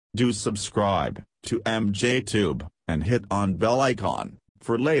Do subscribe to MJTube and hit on bell icon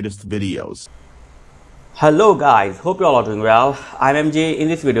for latest videos. Hello guys, hope you all are doing well. I'm MJ. In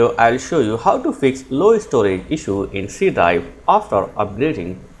this video, I'll show you how to fix low storage issue in C drive after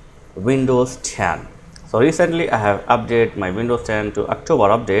upgrading Windows 10. So recently I have updated my Windows 10 to October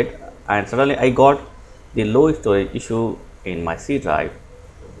update and suddenly I got the low storage issue in my C drive.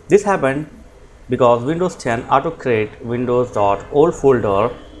 This happened because Windows 10 auto create windows.old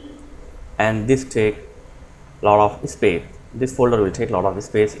folder and this take lot of space. This folder will take a lot of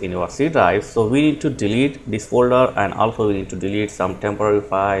space in your C drive, so we need to delete this folder and also we need to delete some temporary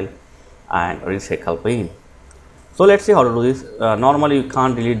file and recycle bin. So let's see how to do this. Normally you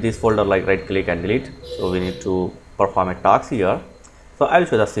can't delete this folder like right click and delete, so we need to perform a task here. So I'll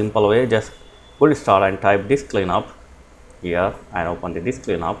show the simple way. Just pull start and type disk cleanup here and open the disk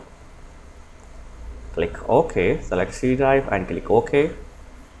cleanup. Click OK, select C drive and click OK.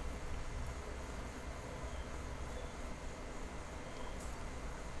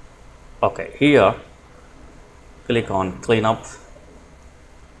 Okay, here click on cleanup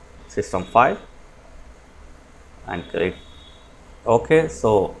system file and click OK.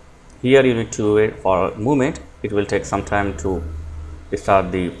 So here you need to wait for a moment. It will take some time to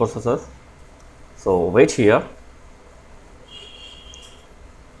start the processes, so wait here.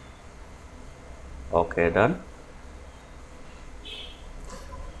 Okay, done.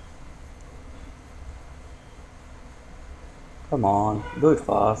 Come on, do it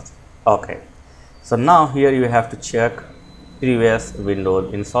fast. Okay, so now here you have to check previous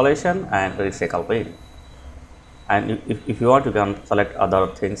Windows installation and recycle bin, and if you want, you can select other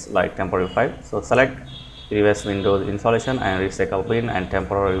things like temporary file. So select previous Windows installation and recycle bin and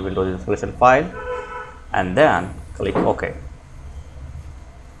temporary Windows installation file and then click OK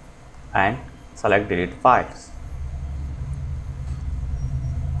and select delete files.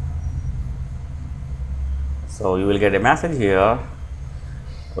 So you will get a message here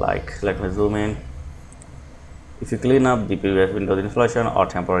like, let me zoom in. If you clean up the previous Windows installation or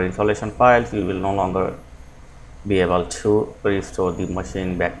temporary installation files, you will no longer be able to restore the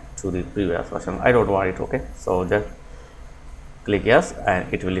machine back to the previous version. I don't want it. Okay, so just click yes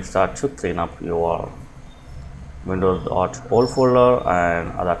and it will start to clean up your windows.old folder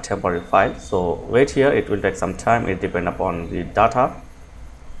and other temporary files. So wait here, it will take some time. It depends upon the data,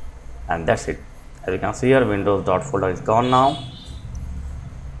 and that's it. As you can see here, windows.old folder is gone now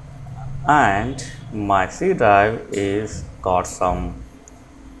and my C drive is got some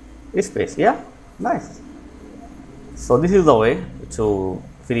space. Yeah, nice. So this is the way to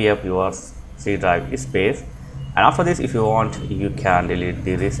free up your C drive space, and after this, if you want, you can delete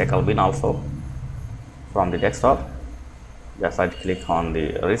the recycle bin also from the desktop. Just right click on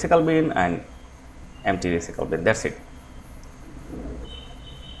the recycle bin and empty recycle bin. That's it.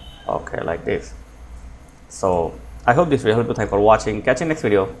 Okay, like this. So I hope this will help you. Thanks for watching. Catch you next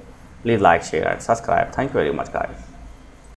video. Please like, share and subscribe. Thank you very much guys.